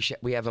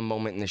 we have a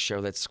moment in the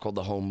show that's called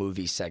the home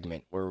movie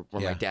segment where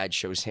my Yeah. dad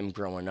shows him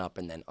growing up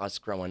and then us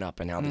growing up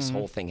and how this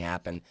whole thing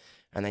happened.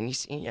 And then you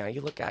see, you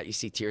look out, you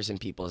see tears in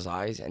people's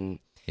eyes, and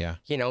yeah.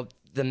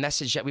 the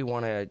message that we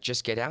want to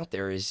just get out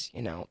there is,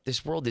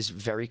 this world is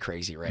very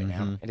crazy right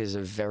now. It is a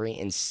very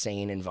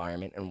insane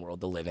environment and world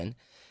to live in.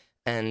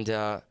 And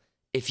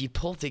if you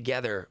pull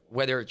together,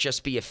 whether it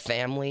just be a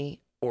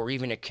family or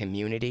even a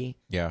community,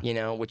 Yeah.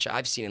 which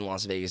I've seen in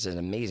Las Vegas as an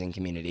amazing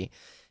community,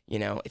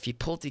 if you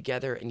pull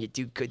together and you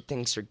do good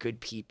things for good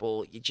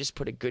people, you just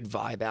put a good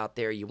vibe out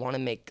there, you want to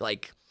make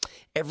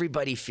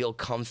everybody feel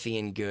comfy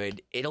and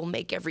good, it'll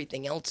make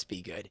everything else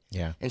be good.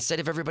 Yeah. Instead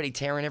of everybody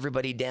tearing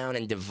everybody down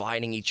and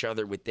dividing each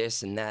other with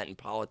this and that and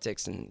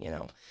politics and,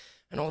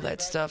 and all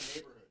that stuff,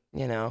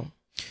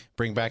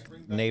 Bring back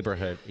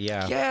neighborhood.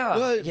 Yeah.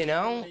 Yeah,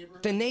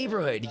 the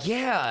neighborhood.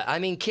 Yeah, I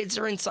mean, kids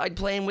are inside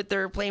playing with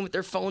their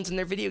phones and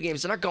their video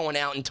games. They're not going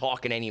out and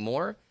talking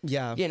anymore.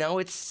 Yeah.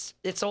 It's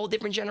a whole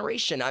different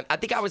generation. I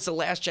think I was the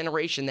last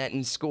generation that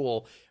in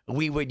school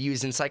we would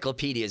use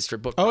encyclopedias for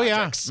book Oh, yeah.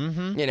 projects.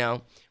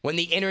 when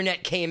the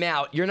internet came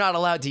out, you're not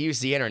allowed to use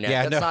the internet.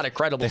 Yeah, That's not a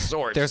credible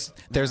source.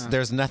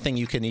 There's nothing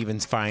you can even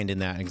find in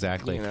that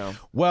exactly.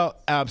 Well,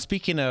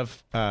 speaking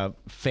of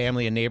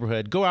family and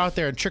neighborhood, go out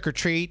there and trick or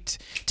treat.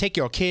 Take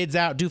your kids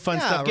out, do fun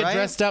stuff, get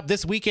dressed up.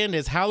 This weekend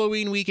is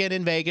Halloween weekend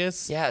in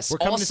Vegas. Yes. We're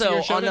coming to see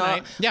your show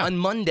tonight. On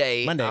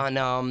Monday, the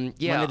night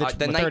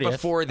 30th.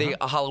 before the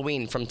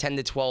Halloween, from 10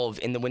 to 12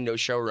 in the Window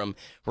Showroom,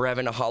 we're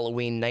having a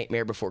Halloween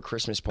Nightmare Before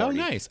Christmas party.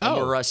 Oh, nice. And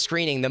we're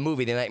screening the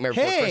movie The Nightmare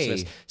Before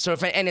Christmas. So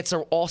it's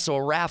also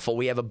a raffle.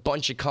 We have a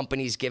bunch of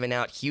companies giving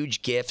out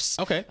huge gifts.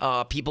 Okay.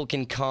 People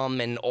can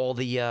come, and all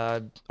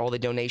the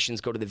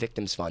donations go to the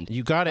Victims Fund.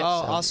 You got it.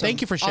 Awesome.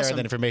 Thank you for sharing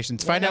that information.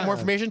 To find out more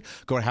information,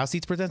 go to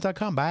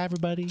HowSeatsPresents.com. Bye,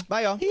 everybody.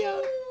 Bye,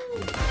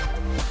 y'all.